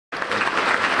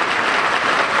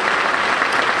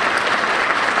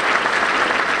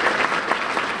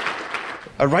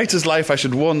a writer's life, I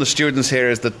should warn the students here,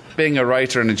 is that being a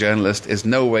writer and a journalist is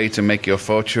no way to make your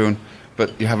fortune,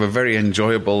 but you have a very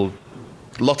enjoyable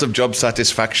lot of job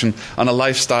satisfaction and a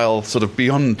lifestyle sort of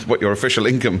beyond what your official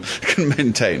income can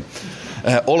maintain.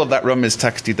 All of that rum is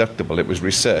tax deductible. It was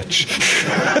research.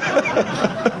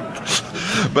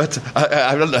 But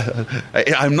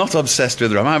I'm not obsessed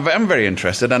with rum. I'm very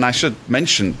interested, and I should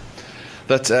mention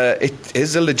that it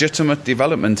is a legitimate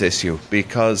development issue,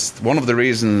 because one of the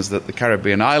reasons that the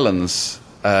Caribbean islands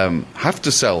have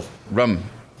to sell rum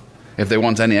if they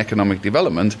want any economic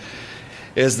development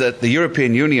is that the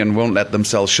European Union won't let them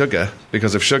sell sugar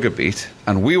because of sugar beet,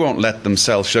 and we won't let them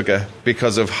sell sugar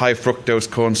because of high fructose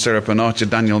corn syrup and Archer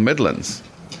Daniel Midlands.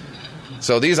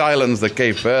 So these islands that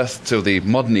gave birth to the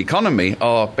modern economy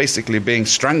are basically being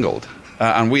strangled.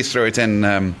 And we threw it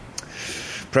in.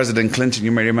 President Clinton,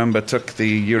 you may remember, took the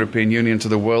European Union to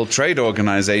the World Trade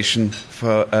Organization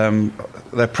for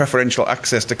their preferential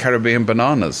access to Caribbean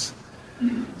bananas.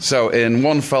 So in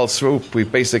one fell swoop,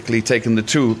 we've basically taken the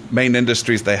two main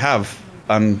industries they have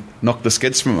and knocked the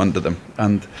skids from under them.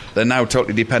 And they're now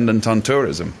totally dependent on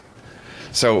tourism.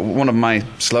 So one of my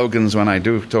slogans when I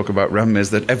do talk about rum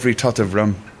is that every tot of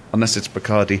rum, unless it's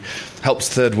Bacardi, helps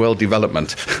third world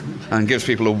development and gives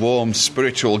people a warm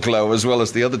spiritual glow as well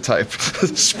as the other type,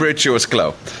 spirituous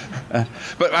glow.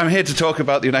 But I'm here to talk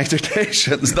about the United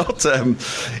Nations, not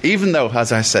even though,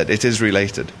 as I said, it is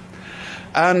related.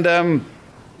 And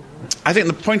I think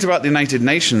the point about the United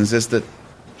Nations is that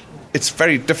it's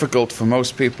very difficult for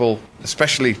most people,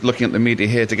 especially looking at the media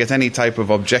here, to get any type of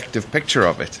objective picture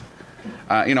of it.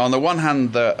 On the one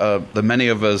hand, the many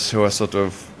of us who are sort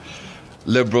of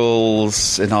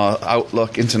liberals in our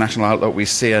outlook, international outlook, we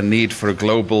see a need for a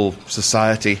global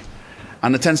society,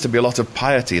 and there tends to be a lot of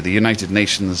piety. The United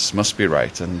Nations must be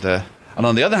right. And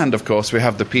on the other hand, of course, we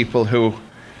have the people who,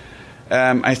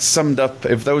 I summed up,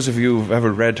 if those of you who've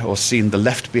ever read or seen the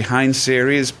Left Behind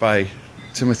series by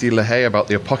Timothy LaHaye about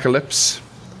the apocalypse,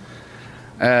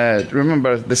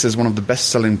 remember, this is one of the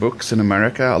best-selling books in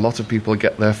America. A lot of people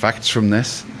get their facts from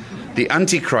this. The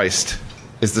Antichrist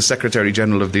is the Secretary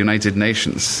General of the United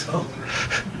Nations. Oh.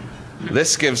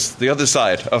 This gives the other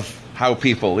side of how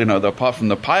people, apart from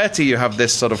the piety, you have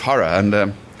this sort of horror.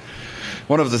 And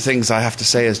one of the things I have to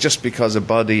say is, just because a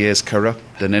body is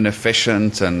corrupt and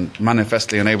inefficient and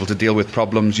manifestly unable to deal with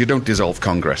problems, you don't dissolve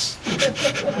Congress.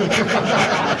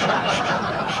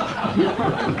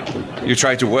 You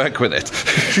try to work with it.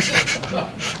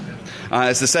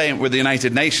 It's the same with the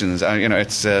United Nations.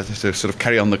 It's to sort of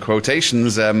carry on the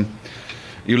quotations.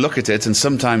 You look at it and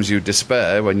sometimes you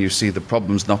despair when you see the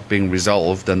problems not being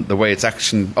resolved, and the way it's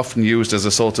often used as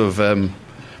a sort of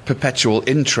perpetual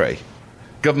in tray.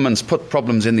 Governments put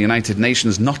problems in the United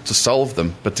Nations not to solve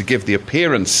them, but to give the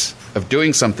appearance of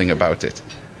doing something about it.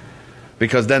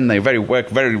 Because then they work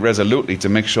very resolutely to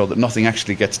make sure that nothing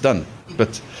actually gets done.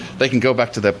 But they can go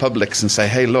back to their publics and say,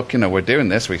 hey, look, we're doing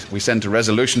this. We sent a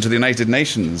resolution to the United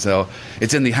Nations. Or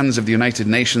it's in the hands of the United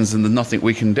Nations and there's nothing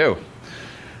we can do.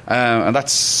 And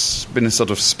that's been a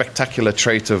sort of spectacular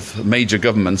trait of major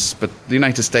governments, but the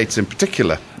United States in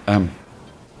particular.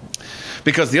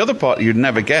 Because the other part you'd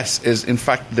never guess is, in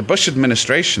fact, the Bush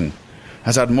administration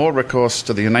has had more recourse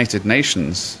to the United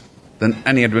Nations than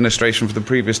any administration for the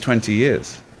previous 20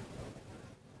 years.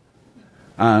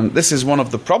 And this is one of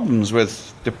the problems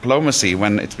with diplomacy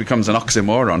when it becomes an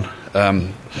oxymoron,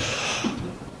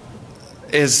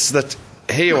 is that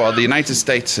here you are, the United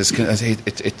States is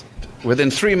within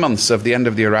 3 months of the end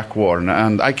of the Iraq War,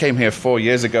 and I came here 4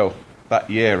 years ago that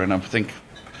year, and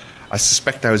I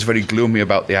suspect I was very gloomy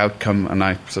about the outcome, and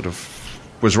I sort of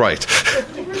was right.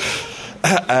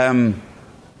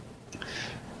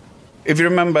 If you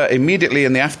remember, immediately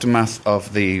in the aftermath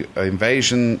of the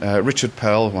invasion, Richard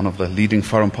Perle, one of the leading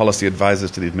foreign policy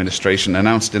advisors to the administration,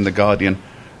 announced in The Guardian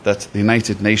that the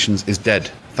United Nations is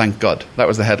dead, thank God. That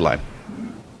was the headline.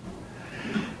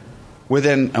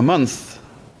 Within a month,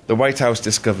 the White House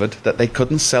discovered that they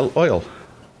couldn't sell oil.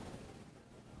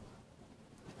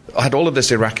 I had all of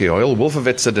this Iraqi oil.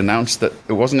 Wolfowitz had announced that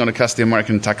it wasn't going to cost the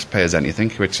American taxpayers anything,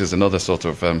 which is another sort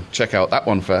of, check out that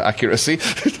one for accuracy,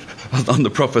 on the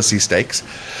prophecy stakes.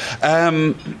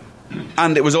 And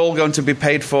it was all going to be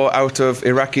paid for out of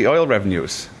Iraqi oil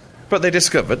revenues. But they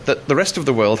discovered that the rest of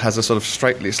the world has a sort of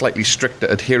slightly stricter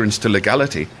adherence to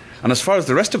legality. And as far as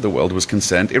the rest of the world was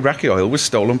concerned, Iraqi oil was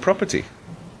stolen property.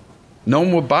 No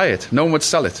one would buy it. No one would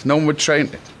sell it. No one would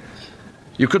trade it.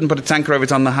 You couldn't put a tanker of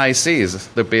it on the high seas.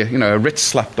 There'd be a writ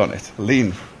slapped on it,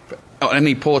 lien, on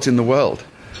any port in the world.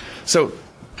 So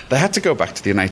they had to go back to the United